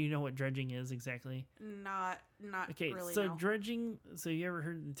 So do you know what dredging is exactly? Not okay, really. So no. dredging, so you ever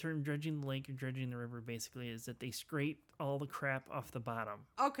heard the term dredging the lake or dredging the river? Basically is that they scrape all the crap off the bottom.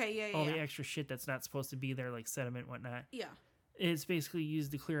 Okay, yeah. All the extra shit that's not supposed to be there, like sediment, whatnot. Yeah. It's basically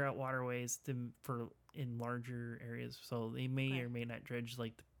used to clear out waterways for in larger areas. So they may or may not dredge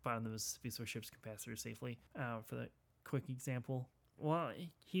like the bottom of the Mississippi so ships can pass through safely. For the quick example. Well,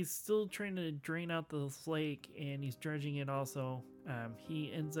 he's still trying to drain out the lake, and he's dredging it also.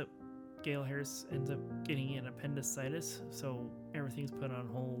 Gale Harris ends up getting an appendicitis, so everything's put on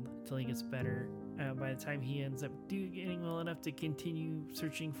hold until he gets better. By the time he ends up getting well enough to continue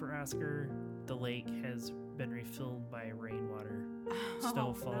searching for Oscar, the lake has been refilled by rainwater,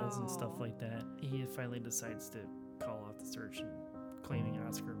 snowfalls, and stuff like that. He finally decides to call off the search and claiming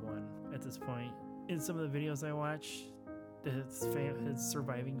Oscar won at this point. In some of the videos I watch, his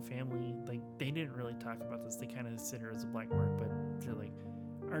surviving family, like, they didn't really talk about this. They kind of consider it as a black mark, but they're like,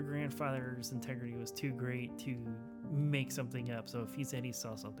 our grandfather's integrity was too great to make something up. So if he said he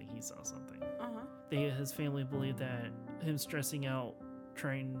saw something, he saw something. His family believed that him stressing out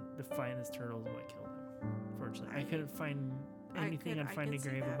trying to find this turtle is what killed him. Unfortunately, I couldn't find anything on Find a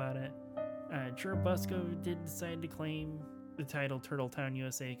Grave about it. Churubusco did decide to claim the title Turtle Town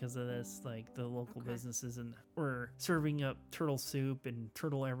USA because of this. Like, the local businesses were serving up turtle soup and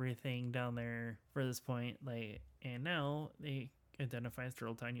turtle everything down there for this point. Like, and now they identify as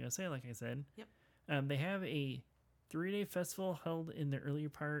Turtle Town USA, like I said. Yep. They have a 3-day festival held in the earlier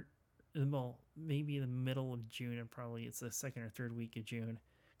part, well, maybe the middle of June, and probably it's the 2nd or 3rd week of June,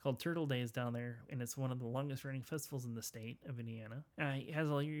 called Turtle Days down there, and it's one of the longest running festivals in the state of Indiana. It has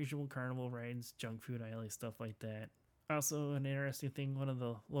all your usual carnival rides, junk food alley, stuff like that. Also, an interesting thing, one of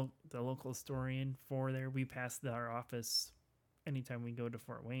the local historian for there, we pass our office anytime we go to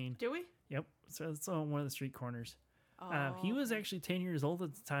Fort Wayne. Do we? Yep. So it's on one of the street corners. Oh, he was actually 10 years old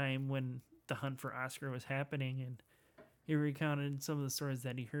at the time when the hunt for Oscar was happening, and he recounted some of the stories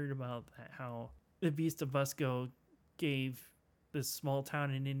that he heard about how the Beast of Busco gave this small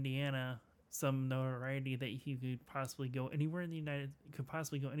town in Indiana some notoriety that he could possibly go anywhere in the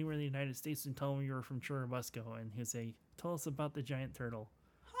United States and tell him you were from Churubusco, and he'd say, "Tell us about the giant turtle."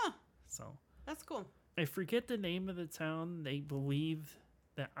 Huh. So that's cool. I forget the name of the town. They believe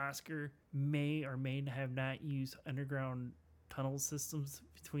that Oscar may or may have not used underground tunnel systems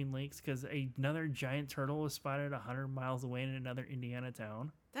between lakes because another giant turtle was spotted 100 miles away in another Indiana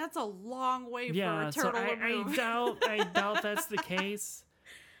town. That's a long way for a turtle to move. I doubt that's the case.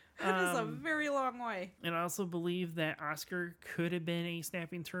 That is a very long way. And I also believe that Oscar could have been a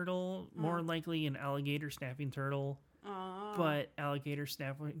snapping turtle, more likely an alligator snapping turtle. But alligator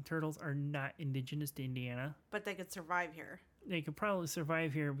snapping turtles are not indigenous to Indiana. But they could survive here. They could probably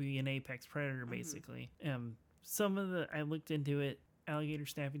survive here, be an apex predator, basically. I looked into it, alligator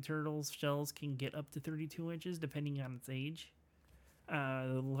snapping turtles shells can get up to 32 inches depending on its age.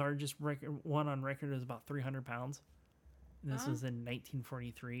 The largest one on record is about 300 pounds. And this was in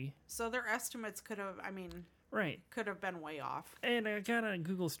 1943. So their estimates could have been way off. And I got on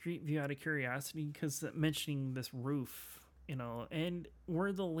Google Street View out of curiosity because mentioning this roof, and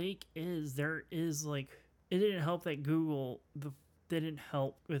where the lake is, there is it didn't help that Google didn't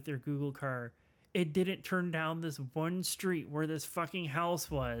help with their Google car. It didn't turn down this one street where this fucking house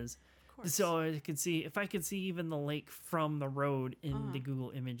was course. So I could see, if I could see even the lake from the road in the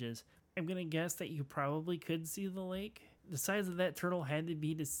Google Images, I'm going to guess that you probably could see the lake. The size of that turtle had to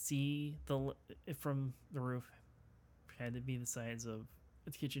be to see from the roof. Had to be the size of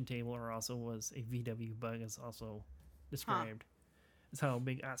a kitchen table, or also was a VW bug, as also described. That's how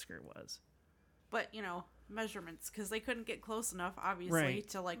big Oscar was. But, measurements, because they couldn't get close enough, obviously,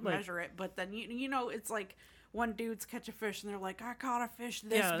 to, measure it. But then, it's like one dude's catch a fish, and they're like, I caught a fish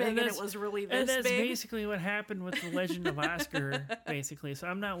this big, and it was really this big. And that's basically what happened with the Legend of Oscar, basically. So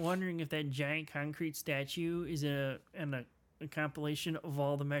I'm not wondering if that giant concrete statue is a compilation of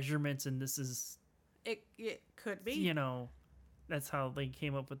all the measurements, and this is... It could be. That's how they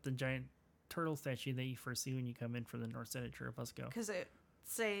came up with the giant turtle statue that you first see when you come in from the north side of Churubusco. Because it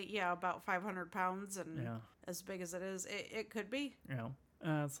say about 500 pounds, and as big as it is, it could be.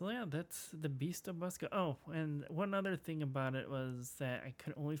 That's the Beast of Busco. Oh, and one other thing about it was that I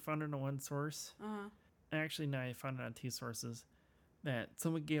could only find it on one source. Actually, no, I found it on two sources. That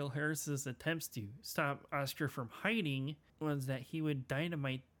some of Gail Harris's attempts to stop Oscar from hiding was that he would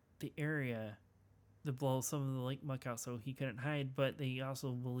dynamite the area to blow some of the lake muck out so he couldn't hide, but they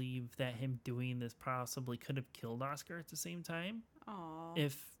also believe that him doing this possibly could have killed Oscar at the same time. Aww.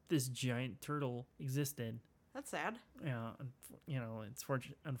 If this giant turtle existed. That's sad. Yeah, it's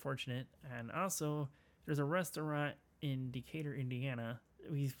unfortunate. And also, there's a restaurant in Decatur, Indiana.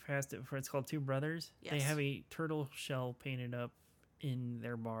 We've passed it before. It's called Two Brothers. Yes. They have a turtle shell painted up in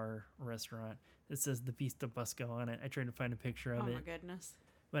their bar restaurant. It says the Beast of Busco on it. I tried to find a picture of it. Oh my goodness.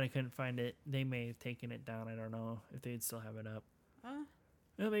 But I couldn't find it. They may have taken it down. I don't know if they'd still have it up. Uh,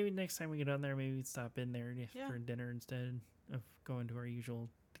 Well, maybe next time we get on there, maybe we'd stop in there for dinner instead of going to our usual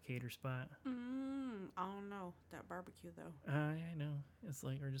Decatur spot. Oh no, that barbecue though. I know. It's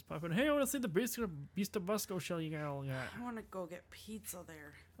like we're just popping. Hey, I want to see the Beast of Busco shell you all got. I want to go get pizza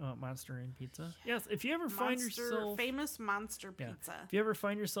there. Oh, Monster Inn Pizza. Yes, if you ever find yourself famous Monster Pizza. If you ever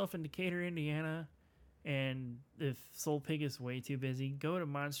find yourself in Decatur, Indiana, and if Soul Pig is way too busy, go to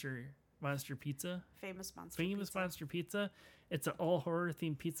Monster Pizza. Famous Monster Pizza. It's an all horror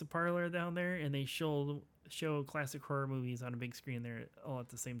themed pizza parlor down there, and they show classic horror movies on a big screen there all at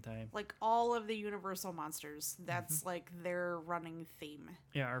the same time. Like all of the Universal monsters. That's like their running theme.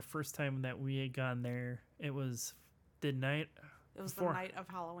 Yeah, our first time that we had gone there, it was the night. It was the night of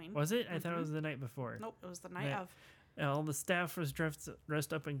Halloween. Was it? I thought it was the night before. Nope, it was the night of. All the staff was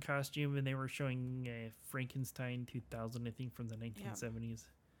dressed up in costume, and they were showing Frankenstein 2000, I think, from the 1970s.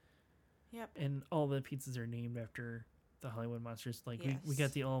 Yep. And all the pizzas are named after the Hollywood monsters. Like we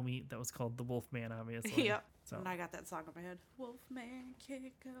got the all meat that was called the Wolfman, obviously. Yep. So. And I got that song in my head. Wolfman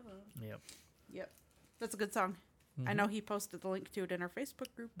kick up. Yep. That's a good song. I know he posted the link to it in our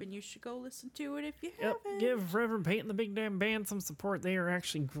Facebook group, and you should go listen to it if you haven't. Give Reverend Peyton the Big Damn Band some support. They are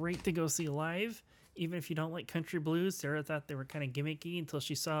actually great to go see live. Even if you don't like country blues, Sarah thought they were kind of gimmicky until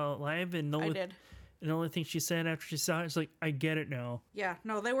she saw it live. And I did. And the only thing she said after she saw it is like, I get it now. Yeah,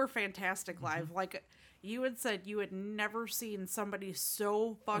 no, they were fantastic live. Like, you had said you had never seen somebody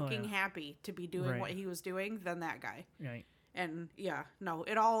so fucking happy to be doing what he was doing than that guy. Right. And yeah, no,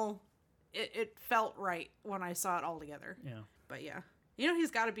 it felt right when I saw it all together. Yeah. But yeah. He's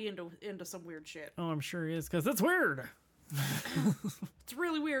got to be into some weird shit. Oh, I'm sure he is, because it's weird. It's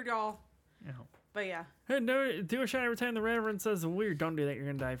really weird, y'all. Yeah. But yeah. Hey, do a shot every time the Reverend says weird. Don't do that. You're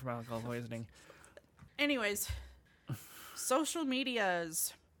going to die from alcohol poisoning. Anyways, social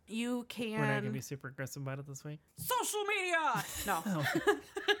medias. You can... We're not going to be super aggressive about it this week? Social media! No. Oh.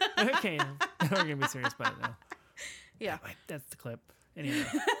 Okay. We're going to be serious about it now. Yeah. That's the clip. Anyway.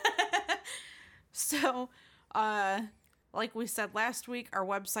 So, like we said last week, our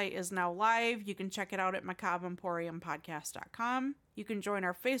website is now live. You can check it out at macabreemporiumpodcast.com. You can join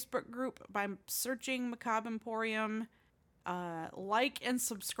our Facebook group by searching Macabre Emporium. Like and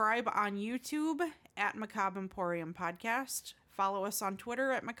subscribe on YouTube at Macabre Emporium Podcast. Follow us on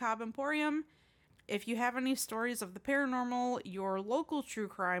Twitter at Macabre Emporium. If you have any stories of the paranormal, your local true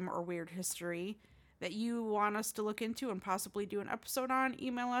crime or weird history that you want us to look into and possibly do an episode on,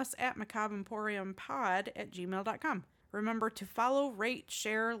 email us at macabreemporiumpod@gmail.com. Remember to follow, rate,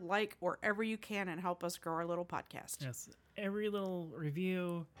 share, like wherever you can and help us grow our little podcast. Yes. Every little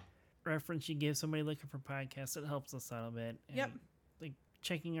review reference you give somebody looking for podcasts, it helps us out a bit. And yep. Like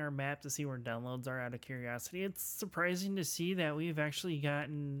checking our map to see where downloads are out of curiosity. It's surprising to see that we've actually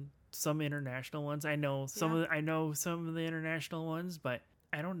gotten some international ones. I know some of the international ones, but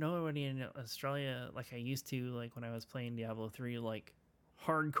I don't know anybody in Australia like I used to, like when I was playing Diablo 3, like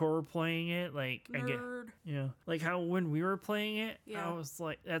hardcore playing it. Like Nerd. Like how when we were playing it, yeah. I was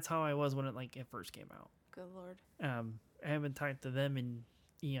like, that's how I was when it first came out. Good Lord. I haven't talked to them in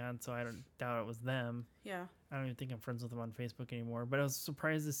eons, so I don't doubt it was them. Yeah. I don't even think I'm friends with them on Facebook anymore. But I was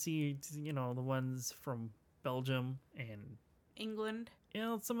surprised to see, the ones from Belgium and England.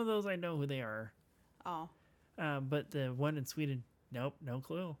 some of those I know who they are. Oh. But the one in Sweden, nope, no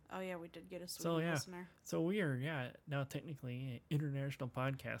clue. Oh yeah, we did get a Sweden listener. So we are now technically an international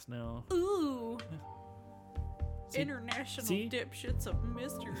podcast now. Ooh. International dipshits of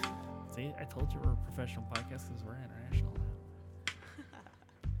mystery. See, I told you we're a professional podcast because we're international now.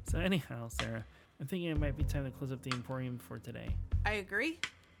 So anyhow, Sarah, I'm thinking it might be time to close up the Emporium for today. I agree.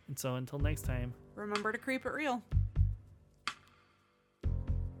 And so until next time, remember to creep it real.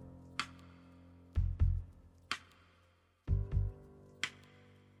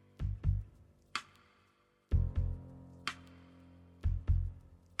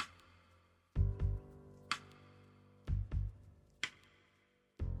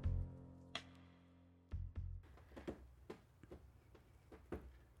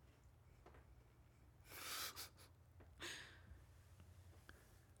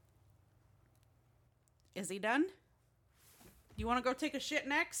 Is he done? Do you want to go take a shit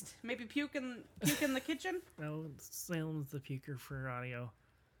next? Maybe puke in the kitchen? No, Salem's the puker for audio.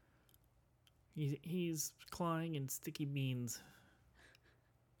 He's clawing in sticky beans.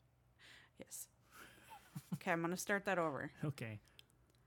 Yes. Okay, I'm going to start that over. Okay.